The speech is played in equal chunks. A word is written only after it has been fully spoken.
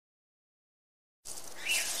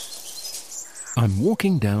I'm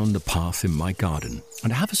walking down the path in my garden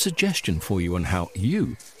and I have a suggestion for you on how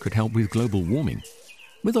you could help with global warming.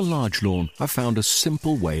 With a large lawn, I found a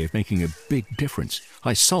simple way of making a big difference.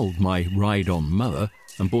 I sold my ride-on mower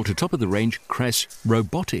and bought a top-of-the-range Cress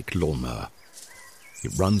robotic lawnmower.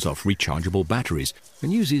 It runs off rechargeable batteries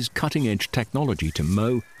and uses cutting-edge technology to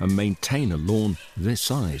mow and maintain a lawn this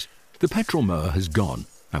size. The petrol mower has gone,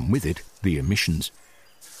 and with it, the emissions.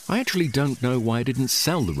 I actually don't know why I didn't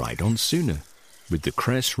sell the ride-on sooner. With the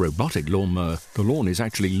Cress robotic lawnmower, the lawn is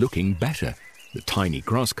actually looking better. The tiny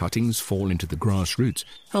grass cuttings fall into the grass roots,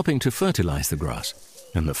 helping to fertilize the grass.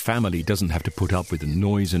 And the family doesn't have to put up with the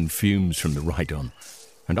noise and fumes from the ride-on.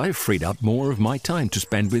 And I've freed up more of my time to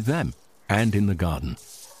spend with them and in the garden.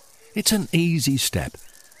 It's an easy step,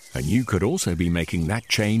 and you could also be making that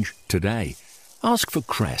change today. Ask for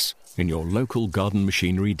Cress in your local garden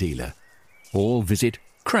machinery dealer, or visit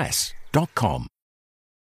cress.com.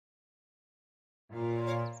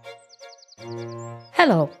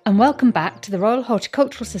 Hello, and welcome back to the Royal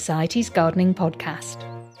Horticultural Society's Gardening Podcast.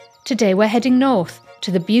 Today we're heading north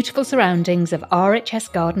to the beautiful surroundings of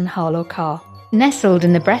RHS Garden Harlow Carr. Nestled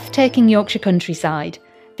in the breathtaking Yorkshire countryside,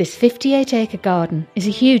 this 58-acre garden is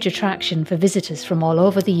a huge attraction for visitors from all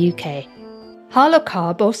over the UK. Harlow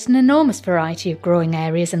Carr boasts an enormous variety of growing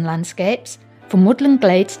areas and landscapes, from woodland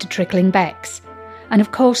glades to trickling becks, and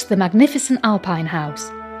of course the magnificent Alpine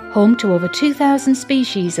House, home to over 2,000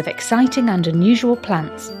 species of exciting and unusual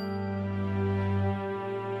plants.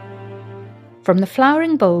 From the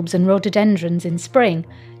flowering bulbs and rhododendrons in spring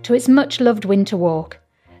to its much-loved winter walk,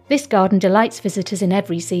 this garden delights visitors in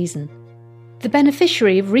every season. The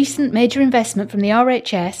beneficiary of recent major investment from the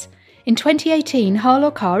RHS, in 2018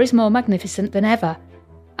 Harlow Carr is more magnificent than ever.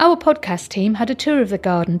 Our podcast team had a tour of the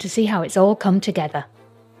garden to see how it's all come together.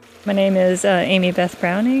 My name is Amy Beth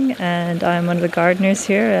Browning, and I'm one of the gardeners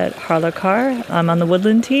here at Harlow Carr. I'm on the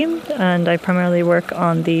woodland team, and I primarily work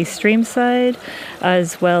on the stream side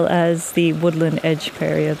as well as the woodland edge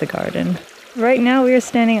area of the garden. Right now we are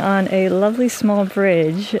standing on a lovely small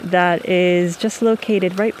bridge that is just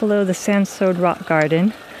located right below the Sandstone Rock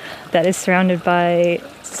Garden that is surrounded by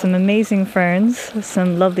some amazing ferns,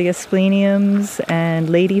 some lovely aspleniums and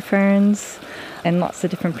lady ferns, and lots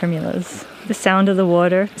of different primulas. The sound of the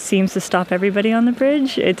water seems to stop everybody on the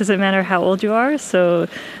bridge. It doesn't matter how old you are, so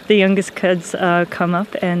the youngest kids come up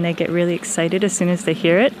and they get really excited as soon as they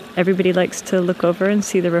hear it. Everybody likes to look over and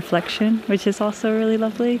see the reflection, which is also really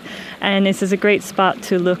lovely. And this is a great spot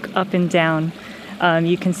to look up and down.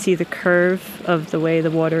 You can see the curve of the way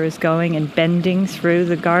the water is going and bending through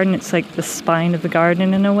the garden. It's like the spine of the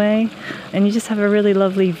garden in a way. And you just have a really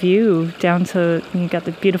lovely view down to, you got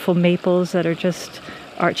the beautiful maples that are just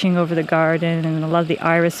arching over the garden and a lot of the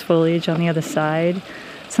iris foliage on the other side.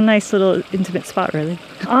 It's a nice little intimate spot, really.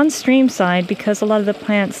 On stream side, because a lot of the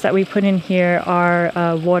plants that we put in here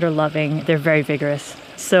are water loving, they're very vigorous.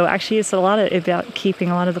 So actually it's a lot about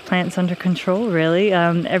keeping a lot of the plants under control, really.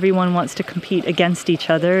 Everyone wants to compete against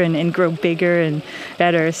each other and grow bigger and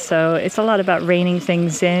better. So it's a lot about reining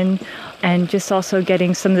things in and just also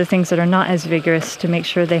getting some of the things that are not as vigorous to make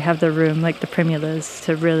sure they have the room, like the primulas,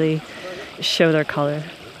 to really show their color.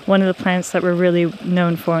 One of the plants that we're really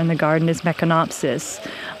known for in the garden is Meconopsis,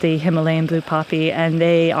 the Himalayan blue poppy, and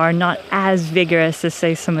they are not as vigorous as,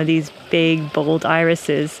 say, some of these big, bold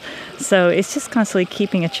irises. So it's just constantly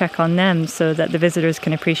keeping a check on them so that the visitors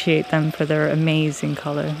can appreciate them for their amazing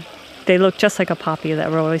color. They look just like a poppy that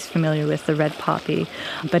we're always familiar with, the red poppy,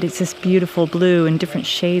 but it's this beautiful blue and different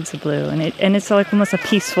shades of blue, and it's like almost a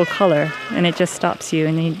peaceful color, and it just stops you,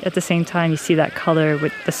 and at the same time you see that color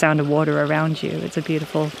with the sound of water around you. It's a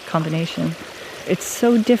beautiful combination. It's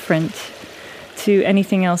so different to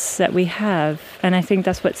anything else that we have, and I think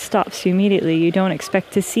that's what stops you immediately. You don't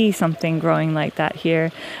expect to see something growing like that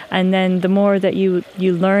here, and then the more that you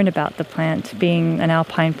learn about the plant being an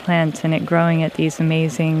alpine plant and it growing at these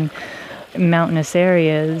amazing mountainous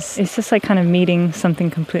areas, it's just like kind of meeting something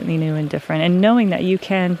completely new and different, and knowing that you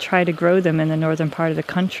can try to grow them in the northern part of the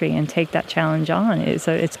country and take that challenge on.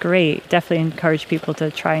 It's great. Definitely encourage people to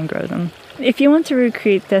try and grow them. If you want to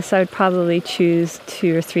recreate this, I would probably choose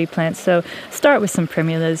 2 or 3 plants. So start with some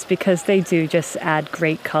primulas because they do just add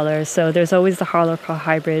great color. So there's always the Harlow Carr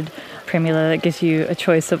hybrid primula that gives you a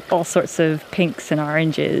choice of all sorts of pinks and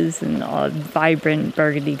oranges and vibrant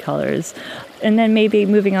burgundy colors. And then maybe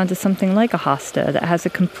moving on to something like a hosta that has a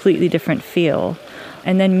completely different feel.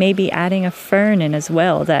 And then maybe adding a fern in as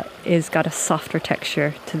well that is got a softer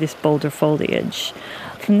texture to this bolder foliage.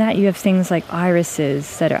 From that, you have things like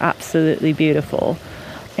irises that are absolutely beautiful.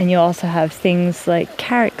 And you also have things like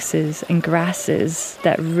calyxes and grasses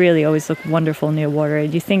that really always look wonderful near water.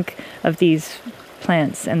 And you think of these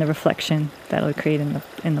plants and the reflection that it'll create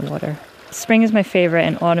in the water. Spring is my favorite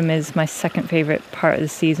and autumn is my second favorite part of the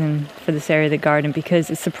season for this area of the garden, because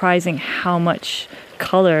it's surprising how much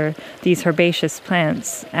color these herbaceous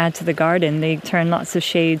plants add to the garden. They turn lots of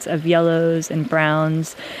shades of yellows and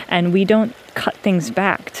browns, and we don't cut things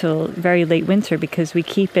back till very late winter because we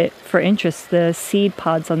keep it for interest. The seed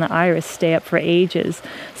pods on the iris stay up for ages.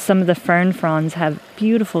 Some of the fern fronds have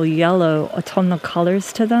beautiful yellow autumnal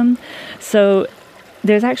colors to them. So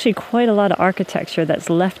there's actually quite a lot of architecture that's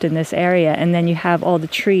left in this area, and then you have all the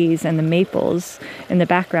trees and the maples in the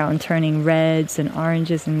background turning reds and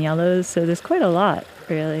oranges and yellows, so there's quite a lot,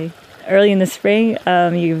 really. Early in the spring,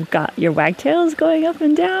 you've got your wagtails going up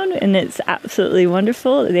and down, and it's absolutely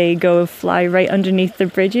wonderful. They go fly right underneath the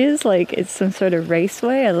bridges like it's some sort of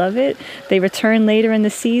raceway. I love it. They return later in the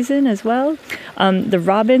season as well. The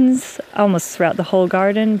robins, almost throughout the whole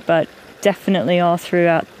garden, but definitely all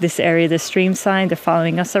throughout this area, the stream side. They're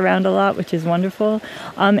following us around a lot, which is wonderful.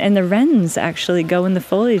 And the wrens actually go in the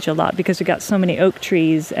foliage a lot because we've got so many oak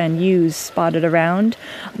trees and yews spotted around.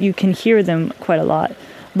 You can hear them quite a lot.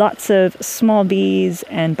 Lots of small bees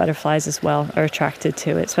and butterflies as well are attracted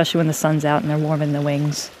to it, especially when the sun's out and they're warming the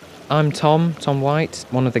wings. I'm Tom White,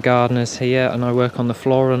 one of the gardeners here, and I work on the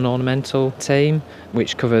floral and ornamental team,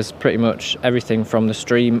 which covers pretty much everything from the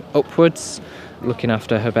stream upwards, looking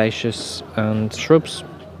after herbaceous and shrubs.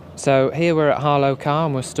 So here we're at Harlow Carr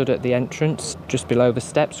and we're stood at the entrance just below the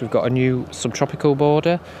steps. We've got a new subtropical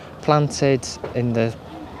border planted in the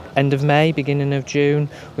end of May, beginning of June,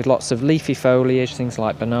 with lots of leafy foliage, things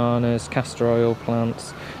like bananas, castor oil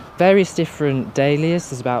plants, various different dahlias.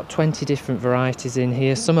 There's about 20 different varieties in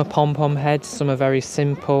here. Some are pom-pom heads, some are very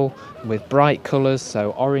simple with bright colours,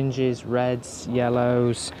 so oranges, reds,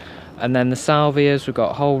 yellows. And then the salvias, we've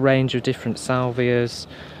got a whole range of different salvias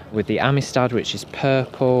with the amistad, which is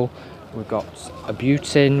purple. We've got a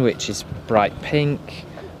butin, which is bright pink,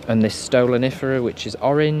 and this stolonifera, which is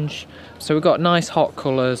orange. So we've got nice hot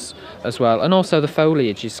colours as well. And also the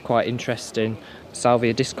foliage is quite interesting.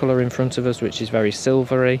 Salvia discolor in front of us, which is very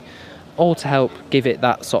silvery, all to help give it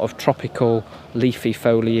that sort of tropical leafy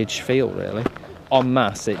foliage feel, really. En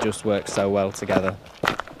masse, it just works so well together.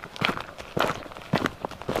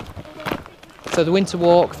 So the winter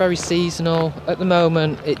walk, very seasonal. At the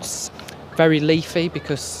moment it's very leafy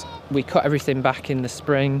because we cut everything back in the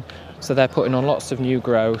spring, so they're putting on lots of new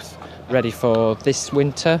growth ready for this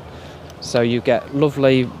winter. So you get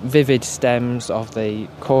lovely vivid stems of the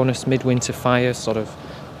Cornus midwinter fire, sort of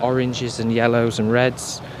oranges and yellows and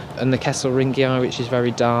reds, and the Kesselringii, which is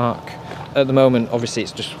very dark. At the moment obviously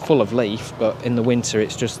it's just full of leaf, but in the winter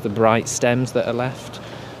it's just the bright stems that are left.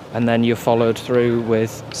 And then you're followed through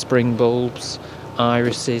with spring bulbs,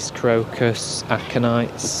 irises, crocus,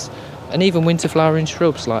 aconites, and even winter flowering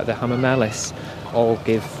shrubs like the hamamelis all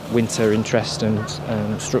give winter interest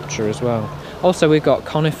and structure as well. Also we've got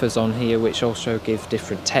conifers on here which also give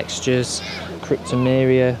different textures.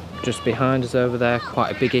 Cryptomeria just behind us over there,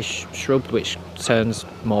 quite a biggish shrub which turns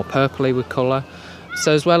more purpley with colour.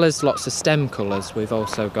 So as well as lots of stem colours, we've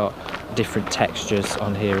also got different textures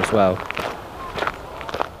on here as well.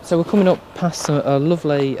 So we're coming up past a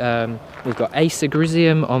lovely, we've got Acer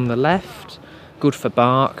griseum on the left, good for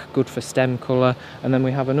bark, good for stem colour, and then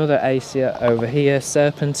we have another Acer over here,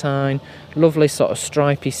 serpentine, lovely sort of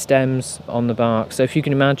stripy stems on the bark. So if you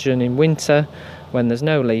can imagine in winter, when there's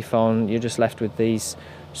no leaf on, you're just left with these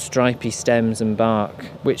stripy stems and bark,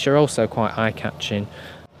 which are also quite eye-catching.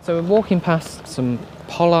 So we're walking past some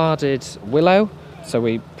pollarded willow, so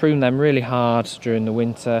we prune them really hard during the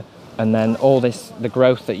winter. And then all this, the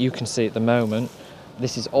growth that you can see at the moment,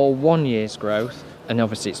 this is all 1 year's growth, and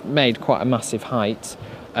obviously it's made quite a massive height,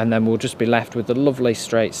 and then we'll just be left with the lovely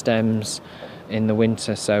straight stems in the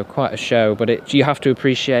winter, so quite a show. But you have to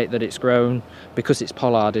appreciate that it's grown, because it's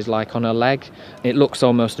pollarded like on a leg. It looks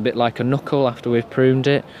almost a bit like a knuckle after we've pruned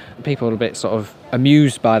it. People are a bit sort of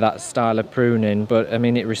amused by that style of pruning, but I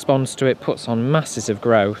mean it responds to it, puts on masses of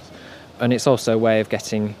growth, and it's also a way of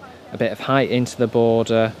getting a bit of height into the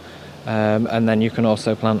border. And then you can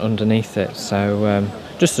also plant underneath it, so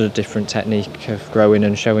just a different technique of growing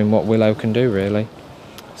and showing what willow can do, really.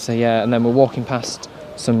 So yeah, and then we're walking past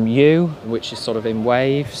some yew, which is sort of in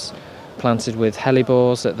waves, planted with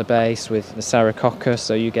hellebores at the base with the Saracocca,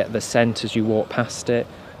 so you get the scent as you walk past it.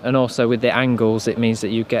 And also with the angles, it means that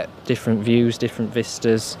you get different views, different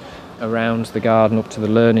vistas around the garden up to the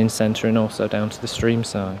learning centre and also down to the stream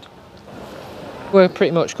side. We're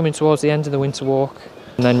pretty much coming towards the end of the winter walk.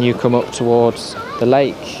 And then you come up towards the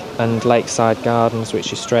lake and Lakeside Gardens,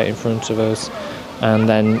 which is straight in front of us, and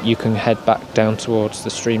then you can head back down towards the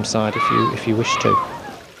stream side if you wish to.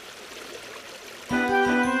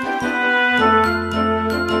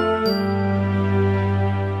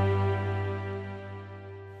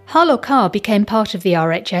 Harlow Carr became part of the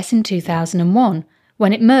RHS in 2001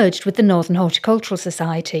 when it merged with the Northern Horticultural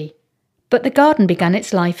Society. But the garden began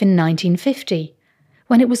its life in 1950,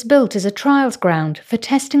 when it was built as a trials ground for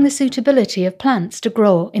testing the suitability of plants to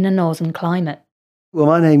grow in a northern climate. Well,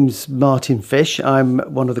 my name's Martin Fish. I'm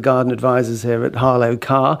one of the garden advisors here at Harlow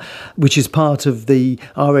Carr, which is part of the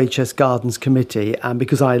RHS Gardens Committee. And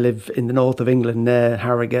because I live in the north of England near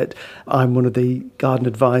Harrogate, I'm one of the garden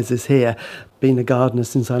advisors here. Been a gardener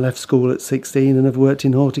since I left school at 16 and have worked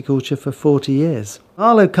in horticulture for 40 years.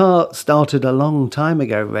 Harlow Carr started a long time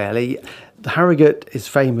ago, really. Harrogate is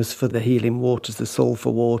famous for the healing waters, the sulphur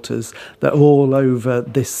waters. They're all over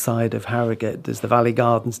this side of Harrogate. There's the Valley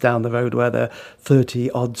Gardens down the road where there are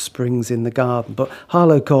 30-odd springs in the garden. But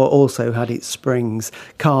Harlow Carr also had its springs,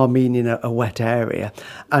 Carr meaning a wet area.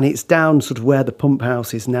 And it's down sort of where the pump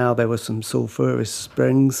house is now. There were some sulphurous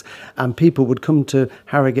springs, and people would come to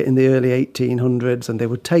Harrogate in the early 1800s and they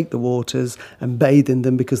would take the waters and bathe in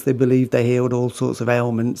them because they believed they healed all sorts of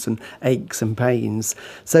ailments and aches and pains.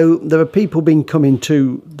 So there are people been coming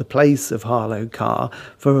to the place of Harlow Carr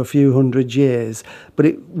for a few hundred years, but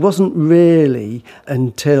it wasn't really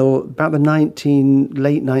until about the late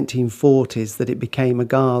 1940s that it became a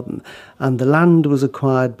garden, and the land was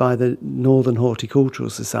acquired by the Northern Horticultural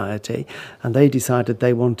Society, and they decided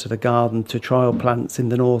they wanted a garden to trial plants in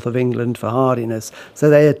the north of England for hardiness. So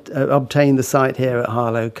they had obtained the site here at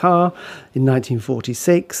Harlow Carr in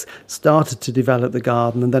 1946, started to develop the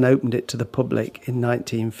garden and then opened it to the public in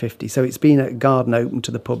 1950. So it's been a garden open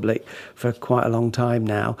to the public for quite a long time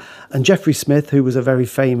now. And Geoffrey Smith, who was a very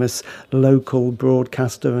famous local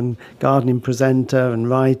broadcaster and gardening presenter and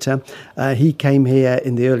writer, he came here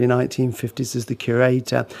in the early 1950s as the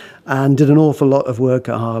curator and did an awful lot of work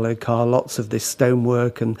at Harlow Carr, lots of this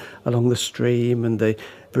stonework and along the stream and the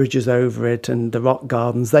bridges over it and the rock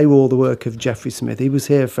gardens. They were all the work of Geoffrey Smith. He was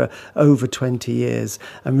here for over 20 years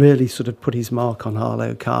and really sort of put his mark on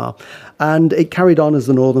Harlow Carr. And it carried on as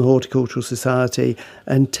the Northern Horticultural Society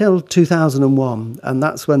until 2001. And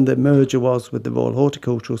that's when the merger was with the Royal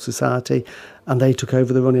Horticultural Society, and they took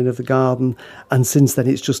over the running of the garden. And since then,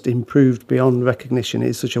 it's just improved beyond recognition.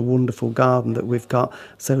 It's such a wonderful garden that we've got.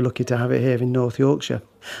 So lucky to have it here in North Yorkshire.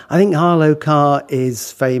 I think Harlow Carr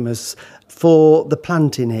is famous for the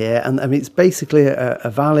planting here, and I mean, it's basically a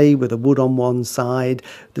valley with a wood on one side.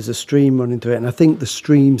 There's a stream running through it, and I think the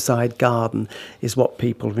stream side garden is what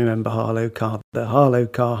people remember Harlow Carr. The Harlow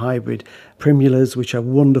Carr hybrid primulas, which are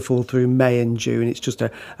wonderful through May and June. It's just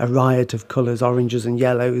a riot of colours, oranges and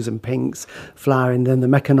yellows and pinks flowering. Then the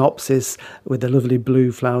Meconopsis with the lovely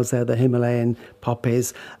blue flowers there, the Himalayan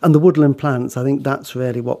poppies, and the woodland plants. I think that's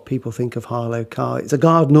really what people think of Harlow Carr. It's a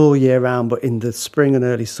garden all year round, but in the spring and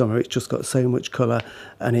early summer, it's just got so much colour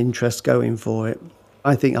and interest going for it.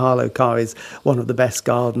 I think Harlow Carr is one of the best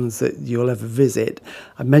gardens that you'll ever visit.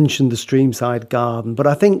 I mentioned the Streamside Garden, but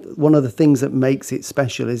I think one of the things that makes it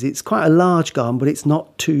special is it's quite a large garden, but it's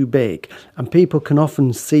not too big. And people can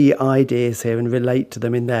often see ideas here and relate to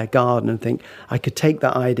them in their garden and think, I could take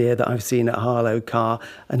that idea that I've seen at Harlow Carr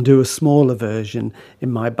and do a smaller version in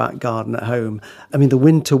my back garden at home. I mean, the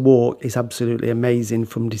winter walk is absolutely amazing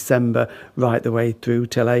from December right the way through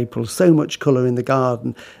till April. So much colour in the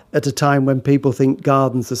garden at a time when people think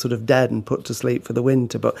gardens are sort of dead and put to sleep for the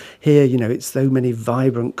winter. But here, you know, it's so many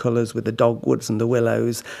vibrant colours with the dogwoods and the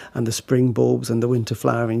willows and the spring bulbs and the winter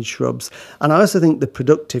flowering shrubs. And I also think the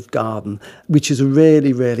productive garden, which is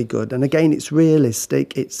really, really good. And again, it's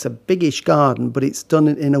realistic. It's a biggish garden, but it's done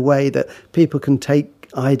in a way that people can take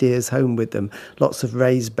ideas home with them. Lots of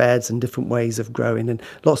raised beds and different ways of growing, and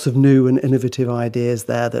lots of new and innovative ideas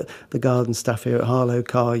there that the garden staff here at Harlow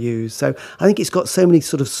Carr use. So I think it's got so many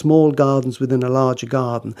sort of small gardens within a larger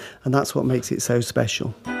garden, and that's what makes it so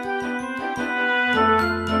special.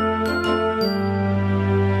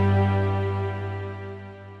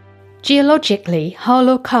 Geologically,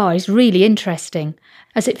 Harlow Carr is really interesting,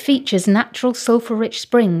 as it features natural sulphur-rich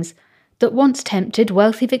springs that once tempted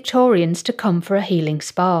wealthy Victorians to come for a healing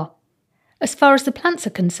spa. As far as the plants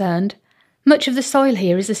are concerned, much of the soil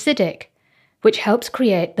here is acidic, which helps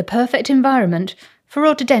create the perfect environment for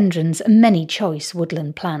rhododendrons and many choice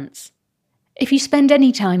woodland plants. If you spend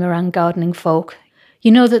any time around gardening folk,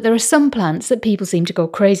 you know that there are some plants that people seem to go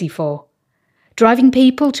crazy for, driving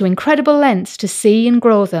people to incredible lengths to see and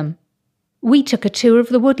grow them. We took a tour of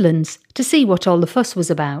the woodlands to see what all the fuss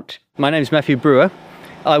was about. My name's Matthew Brewer.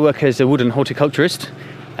 I work as a woodland horticulturist,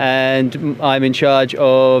 and I'm in charge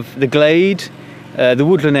of the Glade, the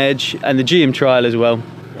Woodland Edge and the Geum Trial as well.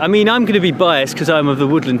 I mean, I'm going to be biased because I'm of the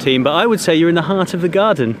Woodland team, but I would say you're in the heart of the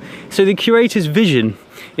garden. So the curator's vision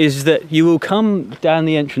is that you will come down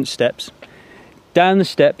the entrance steps, down the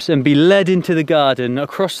steps and be led into the garden,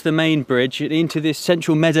 across the main bridge into this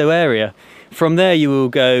central meadow area. From there you will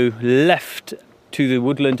go left to the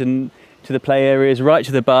woodland and to the play areas, right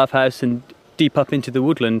to the bathhouse and deep up into the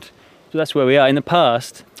woodland. So that's where we are. In the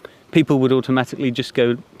past, people would automatically just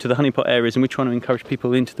go to the honeypot areas, and we're trying to encourage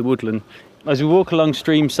people into the woodland. As we walk along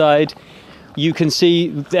streamside, you can see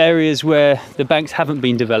the areas where the banks haven't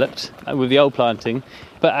been developed with the old planting,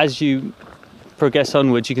 but as you progress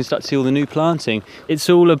onwards you can start to see all the new planting. It's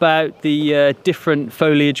all about the different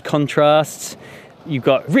foliage contrasts. You've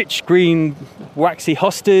got rich green waxy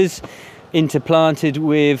hostas interplanted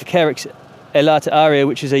with Carex elata aria,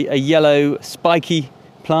 which is a yellow spiky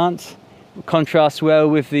plant. Contrasts well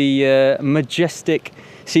with the majestic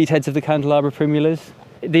seed heads of the candelabra primulas.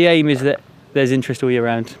 The aim is that there's interest all year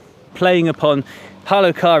round. Playing upon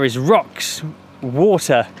Harlow Carr is rocks,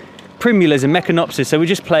 water, primulas and Meconopsis, so we're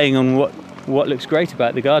just playing on what looks great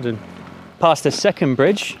about the garden. Past the second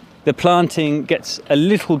bridge, the planting gets a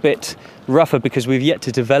little bit rougher because we've yet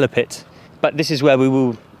to develop it, but this is where we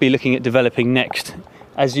will be looking at developing next.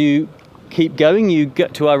 As you keep going, you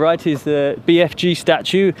get to our right is the BFG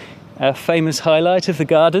statue, a famous highlight of the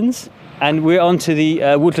gardens. And we're onto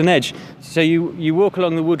the Woodland Edge. So you walk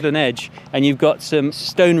along the Woodland Edge and you've got some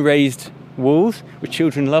stone-raised walls, which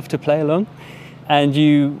children love to play along. And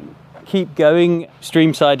you keep going,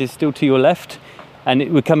 streamside is still to your left,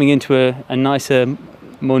 and we're coming into a nicer,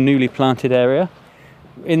 more newly planted area.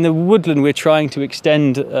 In the woodland, we're trying to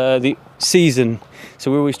extend the season.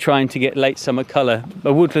 So we're always trying to get late summer colour.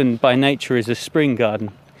 A woodland by nature is a spring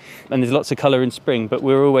garden, and there's lots of colour in spring, but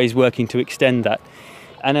we're always working to extend that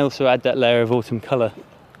and also add that layer of autumn colour.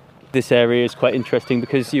 This area is quite interesting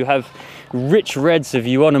because you have rich reds of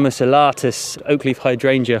Euonymus alatus, oakleaf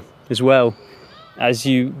hydrangea as well. As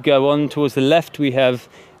you go on towards the left, we have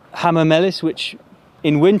Hamamelis, which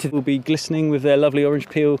in winter will be glistening with their lovely orange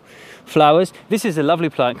peel flowers. This is a lovely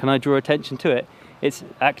plant, can I draw attention to it? It's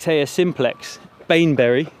Actaea simplex,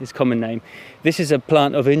 baneberry is common name. This is a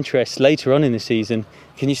plant of interest later on in the season.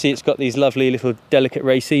 Can you see it's got these lovely little delicate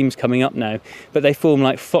racemes coming up now, but they form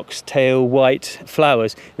like foxtail white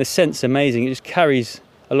flowers. The scent's amazing, it just carries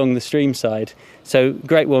along the stream side. So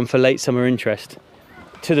great one for late summer interest.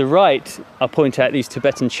 To the right, I'll point out these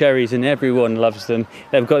Tibetan cherries, and everyone loves them.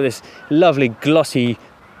 They've got this lovely glossy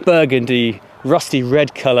burgundy rusty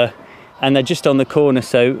red colour, and they're just on the corner,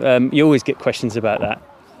 so you always get questions about that.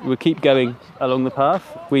 We'll keep going along the path.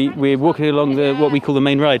 We're walking along what we call the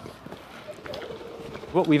main ride.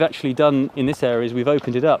 What we've actually done in this area is we've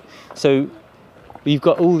opened it up. So we've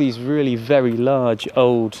got all these really very large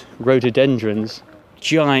old rhododendrons,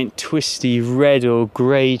 giant twisty red or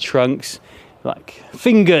grey trunks, like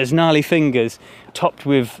fingers, gnarly fingers, topped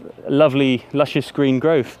with lovely luscious green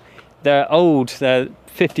growth. They're old, they're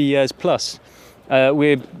 50 years plus.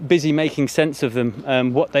 We're busy making sense of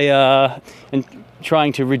them, what they are, and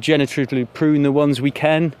trying to regeneratively prune the ones we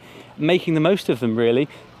can, making the most of them really.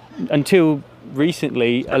 Until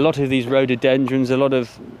recently, a lot of these rhododendrons, a lot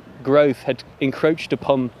of growth had encroached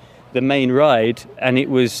upon the main ride, and it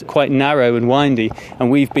was quite narrow and windy,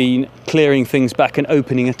 and we've been clearing things back and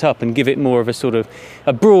opening it up and give it more of a sort of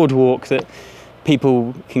a broad walk that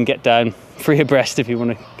people can get down free abreast, if you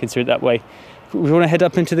want to consider it that way. We want to head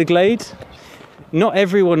up into the Glade. Not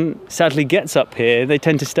everyone sadly gets up here, they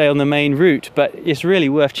tend to stay on the main route, but it's really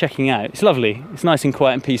worth checking out. It's lovely, it's nice and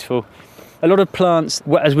quiet and peaceful. A lot of plants,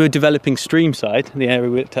 as we're developing streamside, the area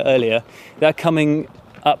we looked at earlier, they're coming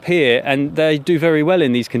up here and they do very well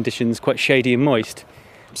in these conditions, quite shady and moist.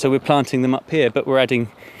 So we're planting them up here, but we're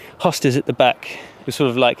adding hostas at the back, with sort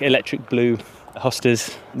of like electric blue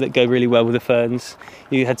hostas that go really well with the ferns.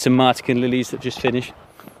 You had some Martican lilies that just finished.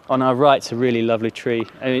 On our right's a really lovely tree.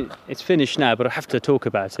 I mean, it's finished now, but I have to talk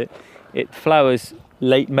about it. It flowers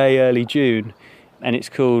late May, early June, and it's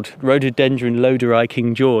called Rhododendron Loderi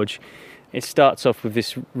King George. It starts off with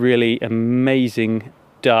this really amazing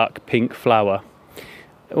dark pink flower,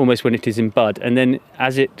 almost when it is in bud, and then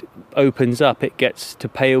as it opens up it gets to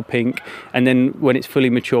pale pink, and then when it's fully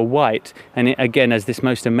mature, white, and it again has this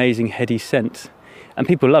most amazing heady scent, and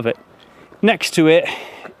people love it. Next to it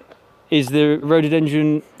is the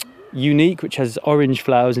Rhododendron Unique, which has orange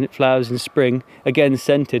flowers, and it flowers in spring, again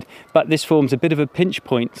scented, but this forms a bit of a pinch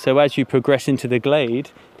point, so as you progress into the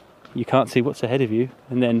glade you can't see what's ahead of you,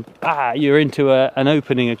 and then you're into an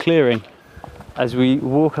opening, a clearing. As we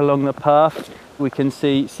walk along the path, We can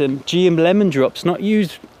see some GM lemon drops, not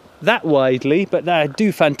used that widely, but they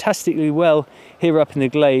do fantastically well here up in the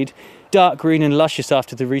glade. Dark green and luscious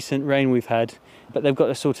after the recent rain we've had, but they've got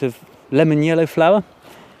a sort of lemon yellow flower.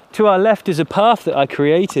 To our left is a path that I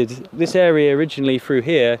created. This area originally through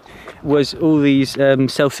here was all these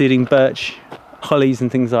self-seeding birch, hollies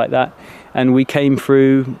and things like that. And we came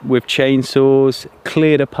through with chainsaws,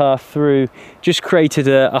 cleared a path through, just created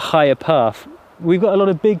a higher path. We've got a lot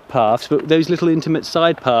of big paths, but those little intimate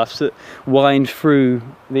side paths that wind through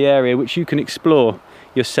the area, which you can explore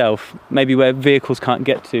yourself, maybe where vehicles can't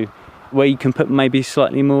get to, where you can put maybe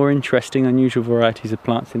slightly more interesting, unusual varieties of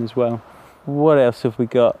plants in as well. What else have we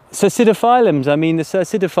got? Cercidophyllums. I mean, the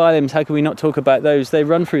cercidophyllums, how can we not talk about those? They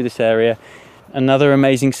run through this area. Another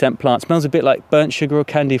amazing scent plant. Smells a bit like burnt sugar or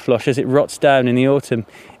candy floss as it rots down in the autumn.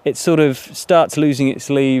 It sort of starts losing its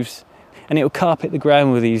leaves and it will carpet the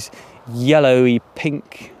ground with these yellowy,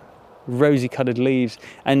 pink, rosy-coloured leaves,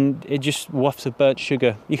 and it just wafts of burnt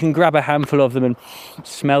sugar. You can grab a handful of them and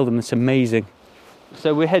smell them. It's amazing.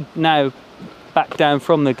 So we head now back down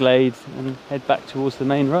from the glade and head back towards the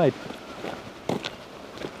main ride.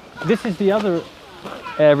 This is the other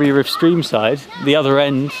area of Streamside, the other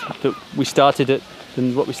end that we started at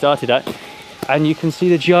than what we started at, and you can see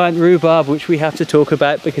the giant rhubarb, which we have to talk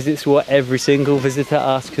about because it's what every single visitor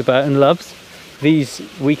asks about and loves. These,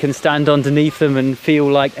 we can stand underneath them and feel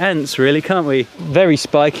like ants, really, can't we? Very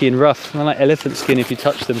spiky and rough. They're like elephant skin if you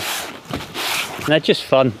touch them. And they're just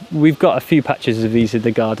fun. We've got a few patches of these in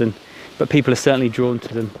the garden, but people are certainly drawn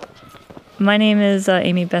to them. My name is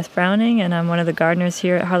Amy Beth Browning, and I'm one of the gardeners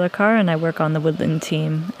here at Harlow Carr, and I work on the woodland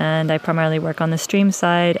team. And I primarily work on the stream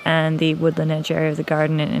side and the woodland edge area of the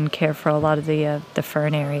garden and care for a lot of the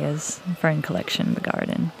fern areas, fern collection in the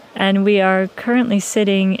garden. And we are currently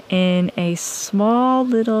sitting in a small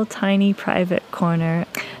little tiny private corner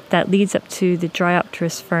that leads up to the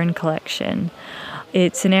Dryopteris fern collection.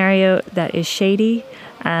 It's an area that is shady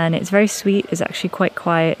and it's very sweet. It's actually quite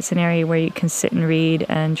quiet. It's an area where you can sit and read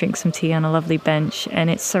and drink some tea on a lovely bench,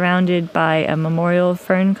 and it's surrounded by a memorial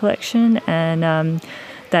fern collection, and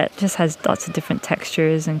that just has lots of different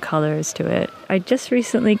textures and colors to it. I just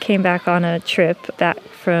recently came back on a trip back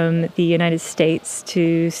from the United States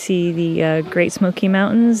to see the Great Smoky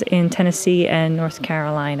Mountains in Tennessee and North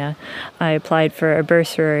Carolina. I applied for a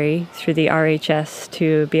bursary through the RHS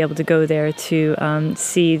to be able to go there to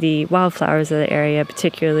see the wildflowers of the area,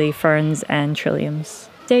 particularly ferns and trilliums.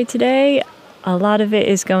 Day to day, a lot of it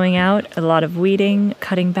is going out, a lot of weeding,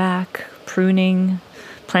 cutting back, pruning,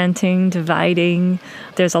 planting, dividing.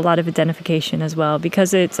 There's a lot of identification as well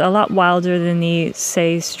because it's a lot wilder than the,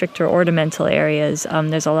 say, stricter ornamental areas.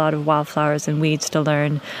 There's a lot of wildflowers and weeds to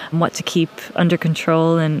learn, what to keep under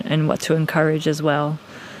control and what to encourage as well.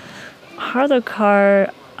 Harlow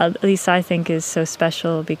Carr, at least I think, is so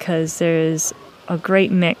special because there's a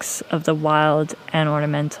great mix of the wild and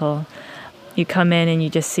ornamental. You come in and you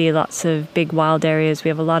just see lots of big wild areas. We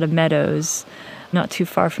have a lot of meadows, not too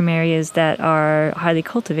far from areas that are highly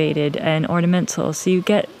cultivated and ornamental. So you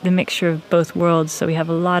get the mixture of both worlds. So we have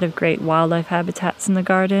a lot of great wildlife habitats in the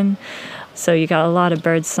garden. So you got a lot of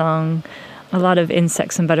bird song, a lot of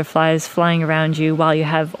insects and butterflies flying around you while you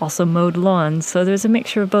have also mowed lawns. So there's a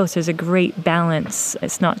mixture of both. There's a great balance.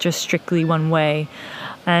 It's not just strictly one way.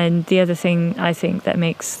 And the other thing I think that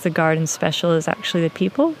makes the garden special is actually the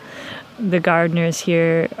people. The gardeners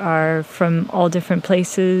here are from all different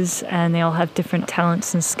places and they all have different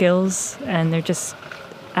talents and skills, and they just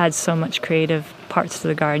add so much creative parts to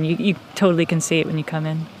the garden. You totally can see it when you come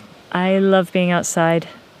in. I love being outside.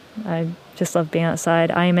 I just love being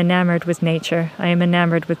outside. I am enamored with nature. I am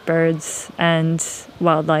enamored with birds and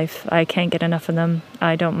wildlife. I can't get enough of them.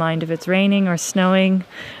 I don't mind if it's raining or snowing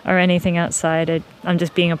or anything outside. I'm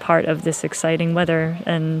just being a part of this exciting weather,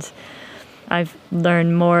 and I've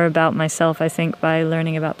learned more about myself, I think, by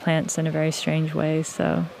learning about plants in a very strange way.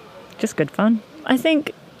 So just good fun. I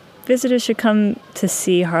think visitors should come to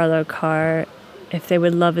see Harlow Carr if they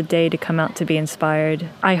would love a day to come out to be inspired.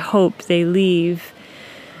 I hope they leave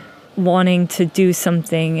wanting to do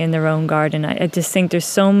something in their own garden. I just think there's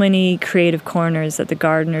so many creative corners that the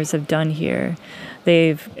gardeners have done here.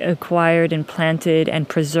 They've acquired and planted and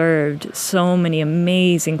preserved so many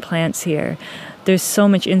amazing plants here. There's so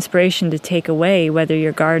much inspiration to take away, whether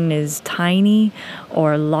your garden is tiny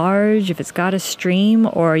or large, if it's got a stream,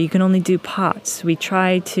 or you can only do pots. We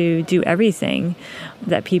try to do everything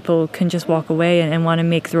that people can just walk away and want to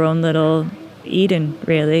make their own little Eden,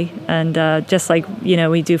 really. And just like,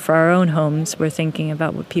 we do for our own homes, we're thinking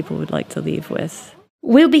about what people would like to leave with.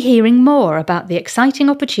 We'll be hearing more about the exciting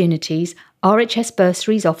opportunities RHS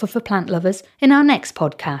bursaries offer for plant lovers in our next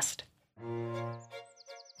podcast.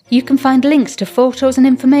 You can find links to photos and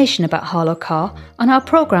information about Harlow Carr on our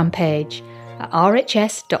programme page at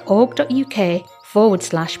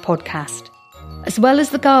rhs.org.uk/podcast. As well as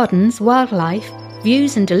the gardens, wildlife,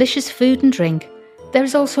 views and delicious food and drink, there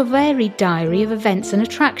is also a varied diary of events and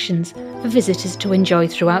attractions for visitors to enjoy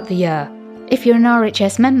throughout the year. If you're an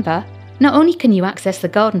RHS member, not only can you access the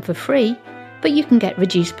garden for free, but you can get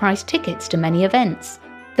reduced price tickets to many events.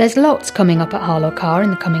 There's lots coming up at Harlow Carr in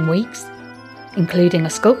the coming weeks, including a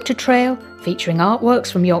sculpture trail featuring artworks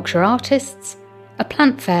from Yorkshire artists, a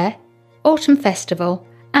plant fair, autumn festival,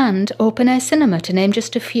 and open-air cinema, to name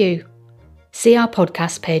just a few. See our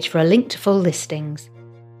podcast page for a link to full listings.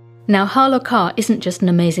 Now, Harlow Carr isn't just an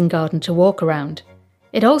amazing garden to walk around.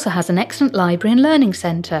 It also has an excellent library and learning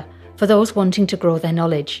centre for those wanting to grow their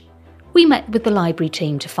knowledge. We met with the library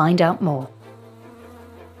team to find out more.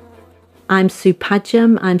 I'm Sue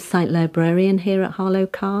Padgham. I'm site librarian here at Harlow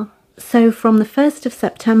Carr. So from the 1st of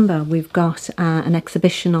September, we've got an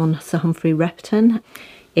exhibition on Sir Humphrey Repton.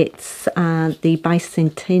 It's the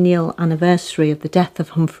bicentennial anniversary of the death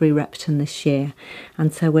of Humphrey Repton this year.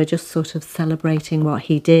 And so we're just sort of celebrating what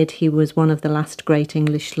he did. He was one of the last great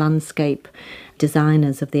English landscape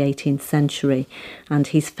designers of the 18th century. And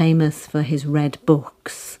he's famous for his red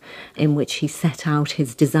books, in which he set out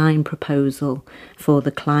his design proposal for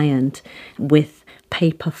the client with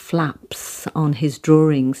paper flaps on his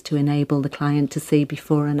drawings to enable the client to see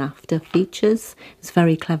before and after features. It's a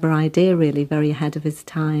very clever idea, really, very ahead of his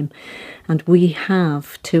time. And we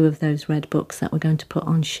have 2 of those red books that we're going to put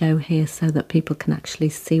on show here so that people can actually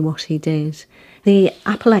see what he did. The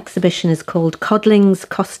apple exhibition is called Codlings,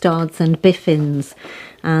 Costards and Biffins,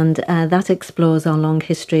 and that explores our long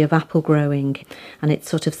history of apple growing, and it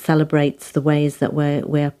sort of celebrates the ways that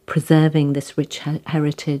we're preserving this rich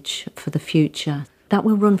heritage for the future. That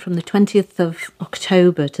will run from the 20th of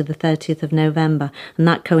October to the 30th of November, and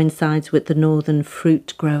that coincides with the Northern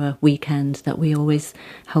Fruit Grower Weekend that we always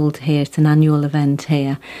hold here. It's an annual event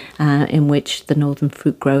here in which the Northern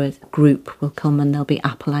Fruit Growers group will come, and there'll be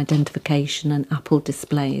apple identification and apple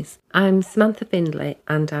displays. I'm Samantha Findlay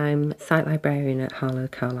and I'm site librarian at Harlow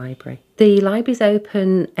Carr Library. The library's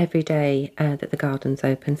open every day that the garden's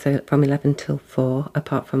open, so from 11 till 4,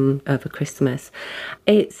 apart from over Christmas.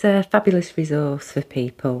 It's a fabulous resource for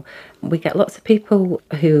people. We get lots of people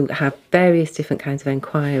who have various different kinds of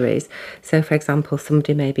enquiries. So, for example,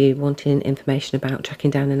 somebody may be wanting information about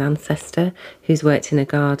tracking down an ancestor who's worked in a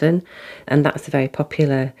garden, and that's a very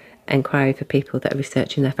popular enquiry for people that are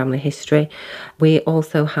researching their family history. We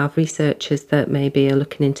also have researchers that maybe are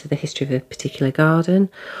looking into the history of a particular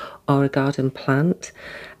garden or a garden plant.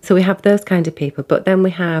 So we have those kind of people, but then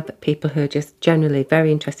we have people who are just generally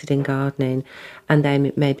very interested in gardening, and they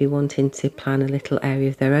may be wanting to plan a little area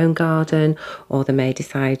of their own garden, or they may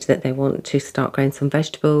decide that they want to start growing some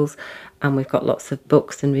vegetables, and we've got lots of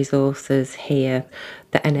books and resources here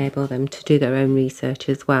that enable them to do their own research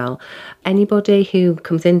as well. Anybody who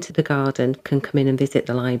comes into the garden can come in and visit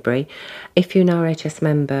the library. If you're an RHS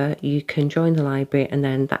member, you can join the library, and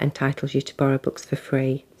then that entitles you to borrow books for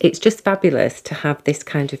free. It's just fabulous to have this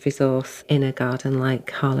kind of resource in a garden like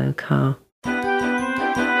Harlow Carr.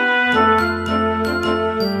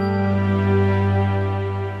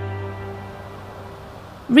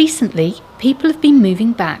 Recently, people have been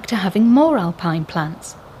moving back to having more alpine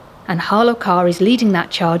plants, and Harlow Carr is leading that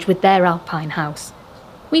charge with their alpine house.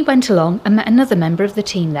 We went along and met another member of the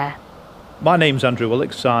team there. My name's Andrew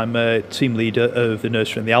Willix. I'm a team leader of the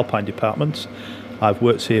nursery and the alpine department. I've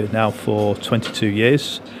worked here now for 22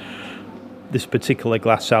 years. This particular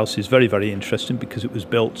glass house is very, very interesting because it was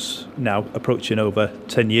built now approaching over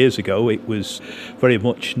 10 years ago. It was very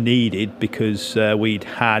much needed because we'd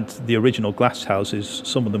had the original glass houses,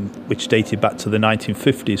 some of them which dated back to the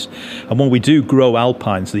 1950s. And when we do grow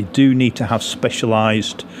alpines, they do need to have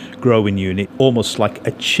specialised growing unit, almost like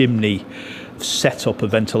a chimney set up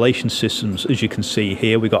of ventilation systems. As you can see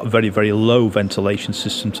here, we've got a very, very low ventilation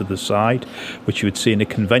system to the side, which you would see in a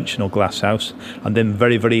conventional glass house, and then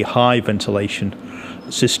very, very high ventilation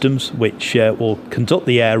systems which will conduct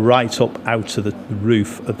the air right up out to the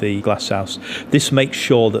roof of the glass house. This makes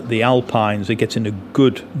sure that the alpines are getting a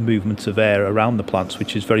good movement of air around the plants,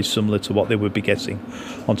 which is very similar to what they would be getting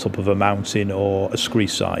on top of a mountain or a scree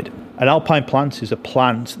side. An alpine plant is a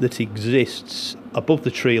plant that exists above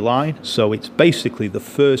the tree line, so it's basically the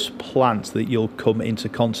first plant that you'll come into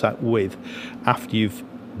contact with after you've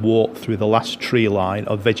walked through the last tree line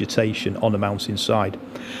of vegetation on a mountainside.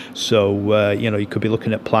 So you could be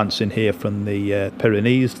looking at plants in here from the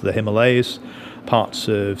Pyrenees to the Himalayas, parts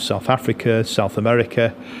of South Africa, South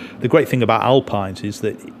America. The great thing about alpines is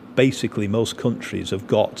that basically most countries have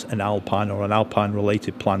got an alpine or an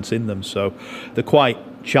alpine-related plant in them. So they're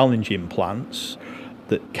quite challenging plants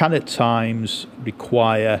that can at times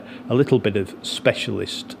require a little bit of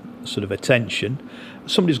specialist sort of attention.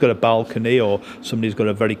 Somebody's got a balcony or somebody's got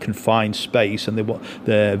a very confined space and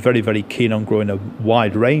they're very, very keen on growing a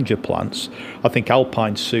wide range of plants. I think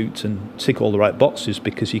alpine suit and tick all the right boxes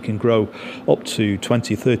because you can grow up to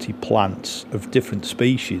 20, 30 plants of different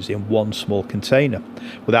species in one small container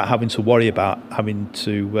without having to worry about having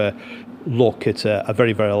to look at a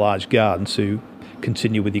very, very large garden to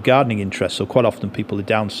continue with your gardening interests. So quite often people are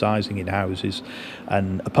downsizing in houses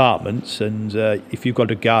and apartments, and if you've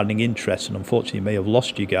got a gardening interest and unfortunately you may have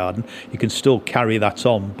lost your garden, you can still carry that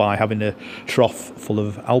on by having a trough full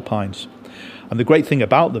of alpines. And the great thing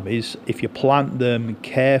about them is if you plant them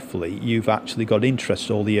carefully, you've actually got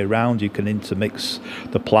interest all the year round. You can intermix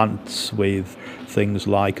the plants with things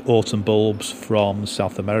like autumn bulbs from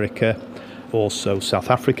South America, also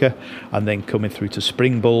South Africa, and then coming through to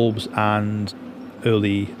spring bulbs and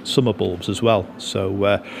early summer bulbs as well.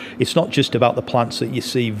 So it's not just about the plants that you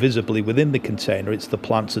see visibly within the container, it's the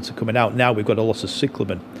plants that are coming out. Now we've got a lot of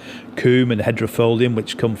cyclamen, coum and hedropholium,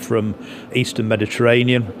 which come from eastern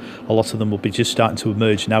Mediterranean. A lot of them will be just starting to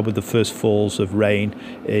emerge now with the first falls of rain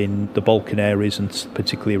in the Balkan areas and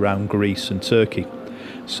particularly around Greece and Turkey.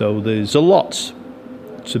 So there's a lot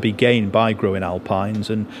to be gained by growing alpines,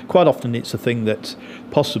 and quite often it's a thing that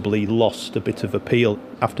possibly lost a bit of appeal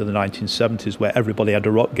after the 1970s, where everybody had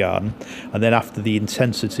a rock garden, and then after the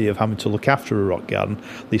intensity of having to look after a rock garden,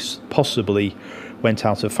 this possibly went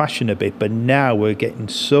out of fashion a bit. But now we're getting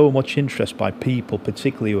so much interest by people,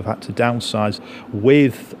 particularly who have had to downsize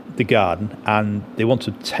with the garden, and they want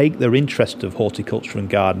to take their interest of horticulture and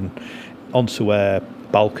garden onto a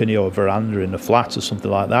balcony or a veranda in a flat or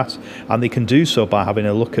something like that, and they can do so by having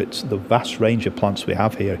a look at the vast range of plants we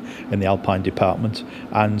have here in the Alpine department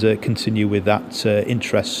and continue with that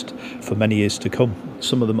interest for many years to come.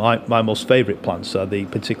 Some of my most favourite plants are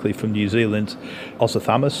particularly from New Zealand,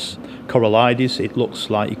 Oxothamus corallides. It looks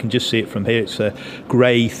like, you can just see it from here, it's a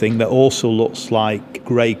grey thing that also looks like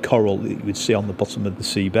grey coral that you would see on the bottom of the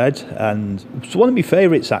seabed, and it's one of my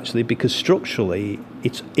favourites actually because structurally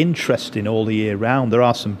it's interesting all the year round. There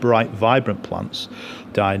are some bright, vibrant plants,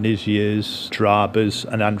 Dionysias, Drabas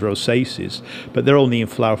and Androsaces, but they're only in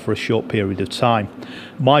flower for a short period of time.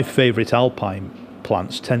 My favourite alpine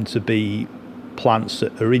plants tend to be plants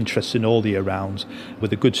that are interesting all the year round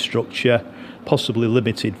with a good structure, possibly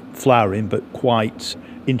limited flowering, but quite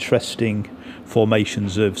interesting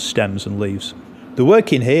formations of stems and leaves. The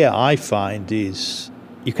work in here, I find, is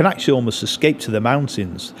you can actually almost escape to the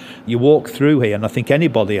mountains. You walk through here, and I think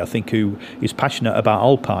anybody who is passionate about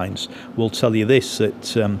alpines will tell you this,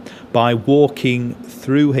 that by walking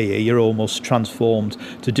through here, you're almost transformed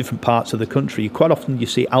to different parts of the country. Quite often you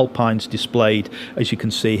see alpines displayed, as you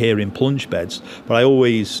can see here, in plunge beds, but I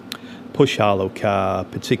always push Harlow Carr,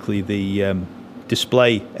 particularly the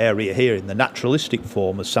display area here in the naturalistic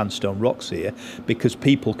form of sandstone rocks here, because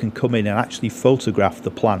people can come in and actually photograph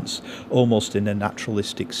the plants almost in a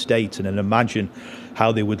naturalistic state and then imagine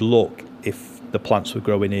how they would look if the plants were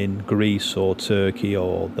growing in Greece or Turkey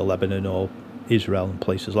or the Lebanon or Israel and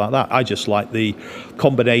places like that. I just like the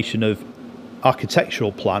combination of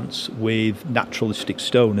architectural plants with naturalistic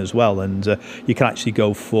stone as well, and you can actually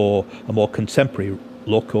go for a more contemporary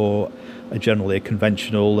look or generally a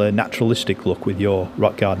conventional naturalistic look with your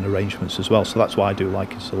rock garden arrangements as well. So that's why I do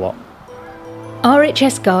like it a lot.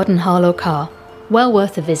 RHS Garden Harlow Carr, well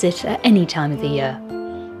worth a visit at any time of the year.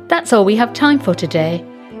 That's all we have time for today,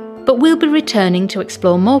 but we'll be returning to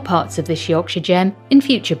explore more parts of this Yorkshire gem in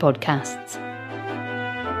future podcasts.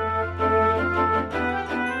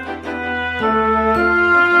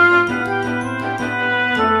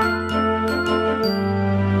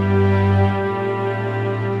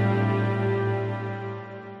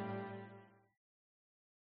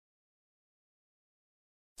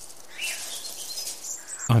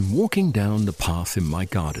 I'm walking down the path in my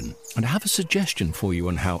garden and I have a suggestion for you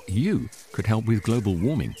on how you could help with global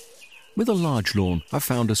warming. With a large lawn, I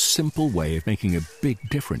found a simple way of making a big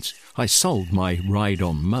difference. I sold my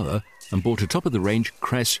ride-on mower and bought a top-of-the-range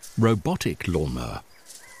Cress robotic lawnmower.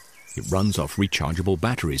 It runs off rechargeable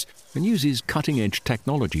batteries and uses cutting-edge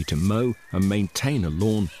technology to mow and maintain a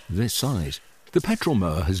lawn this size. The petrol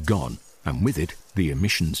mower has gone, and with it, the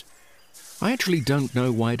emissions. I actually don't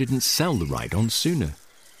know why I didn't sell the ride-on sooner.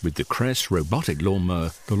 With the Cress robotic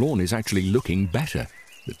lawnmower, the lawn is actually looking better.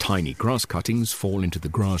 The tiny grass cuttings fall into the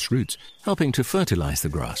grass roots, helping to fertilize the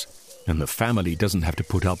grass. And the family doesn't have to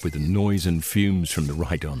put up with the noise and fumes from the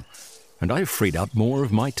ride-on. And I've freed up more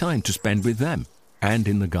of my time to spend with them. and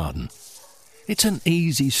in the garden. It's an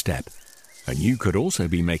easy step, and you could also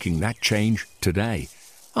be making that change today.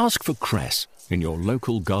 Ask for Cress in your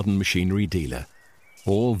local garden machinery dealer,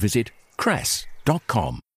 or visit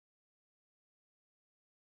cress.com.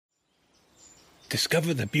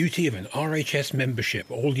 Discover the beauty of an RHS membership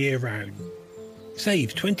all year round.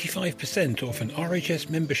 Save 25% off an RHS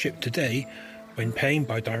membership today when paying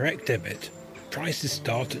by direct debit. Prices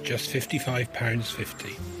start at just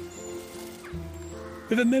 £55.50.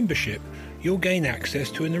 With a membership, you'll gain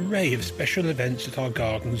access to an array of special events at our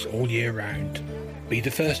gardens all year round. Be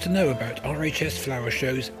the first to know about RHS flower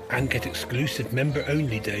shows and get exclusive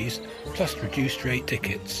member-only days, plus reduced rate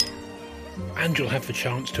tickets. And you'll have the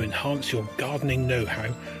chance to enhance your gardening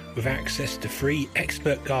know-how with access to free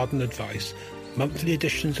expert garden advice, monthly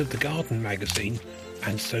editions of the Garden magazine,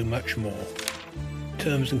 and so much more.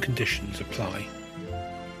 Terms and conditions apply.